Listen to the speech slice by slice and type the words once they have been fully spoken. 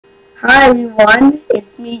Hi everyone,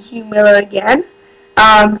 it's me, Hugh Miller again.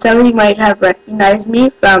 Some of you might have recognized me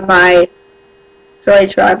from my Troy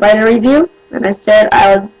Fighter review, and I said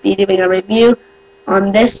I would be doing a review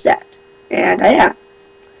on this set, and I am.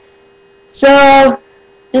 So,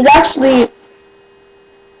 there's actually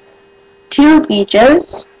two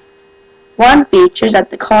features. One feature is that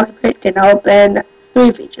the cockpit can open, three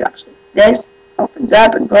features actually. This opens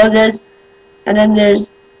up and closes, and then there's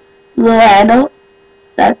a little handle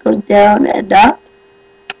that goes down and up.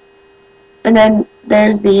 And then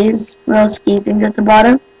there's these little ski things at the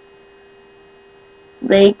bottom.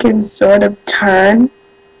 They can sort of turn.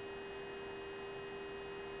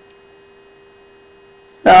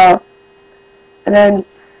 So, and then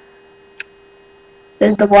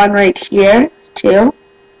there's the one right here, too.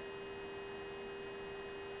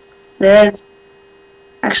 There's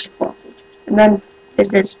actually 4 features. And then there's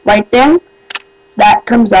this right thing that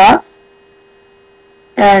comes off.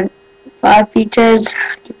 And 5 features,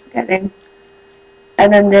 I keep forgetting.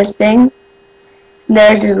 And then this thing,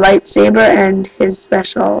 there's his lightsaber and his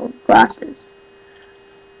special glasses.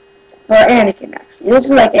 For Anakin, actually. This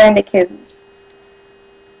is like Anakin's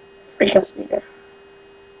Freeco speeder.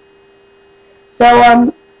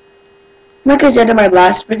 So, like I said in my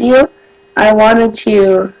last video, I wanted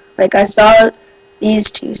to, I saw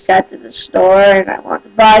these two sets at the store, and I wanted to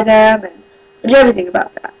buy them, and I did everything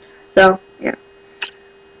about that. So, yeah.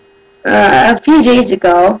 A few days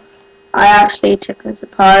ago, I actually took this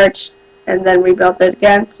apart and then rebuilt it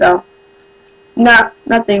again, so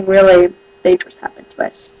nothing really dangerous happened to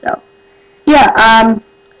it. So yeah,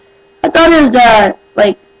 I thought it was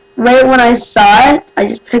right when I saw it, I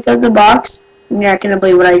just picked up the box, and you're not gonna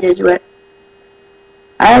believe what I did to it.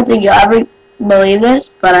 I don't think you'll ever believe this,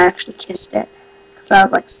 but I actually kissed it because I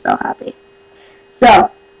was so happy. So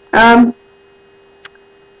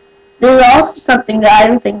there's also something that I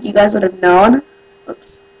don't think you guys would have known.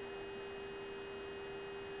 Oops.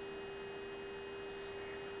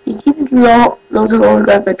 You see those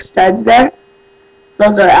holographic studs there?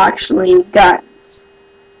 Those are actually guns.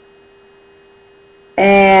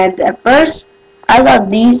 And at first, I thought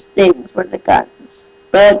these things were the guns,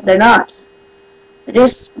 but they're not. They're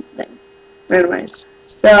just something. Anyways,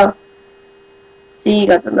 so see, you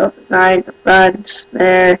got the little design at the front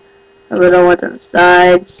there, the little ones on the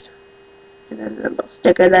sides, and then the little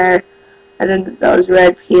sticker there, and then those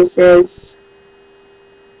red pieces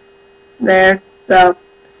there. So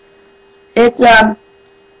it's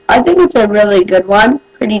I think it's a really good one,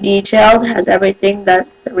 pretty detailed, has everything that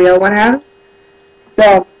the real one has.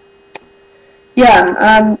 So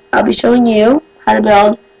yeah, I'll be showing you how to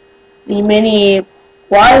build the mini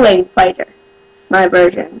Y-Wing fighter, my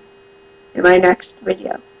version, in my next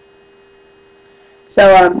video.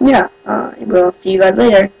 So yeah, we'll see you guys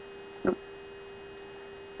later.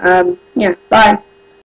 Yeah, bye.